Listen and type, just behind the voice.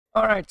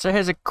Alright, so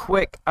here's a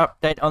quick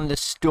update on the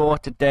store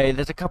today.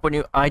 There's a couple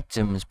new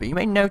items, but you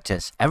may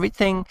notice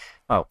everything,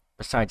 well,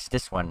 besides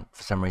this one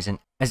for some reason,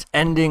 is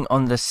ending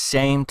on the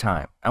same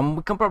time. And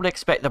we can probably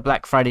expect the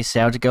Black Friday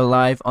sale to go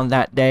live on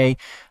that day.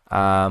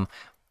 I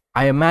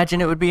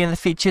imagine it would be in the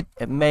featured.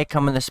 It may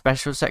come in the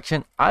special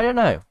section. I don't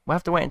know. We'll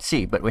have to wait and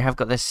see. But we have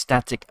got this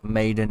Static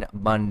Maiden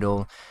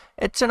bundle.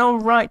 It's an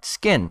alright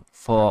skin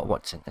for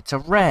Watson. It's a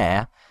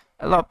rare.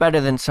 A lot better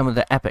than some of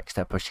the epics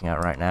they're pushing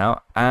out right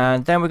now.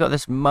 And then we got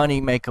this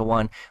Money Maker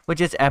one, which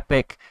is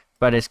epic,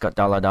 but it's got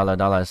dollar, dollar,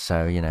 dollars.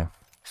 So, you know,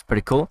 it's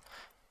pretty cool.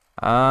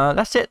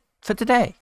 That's it for today.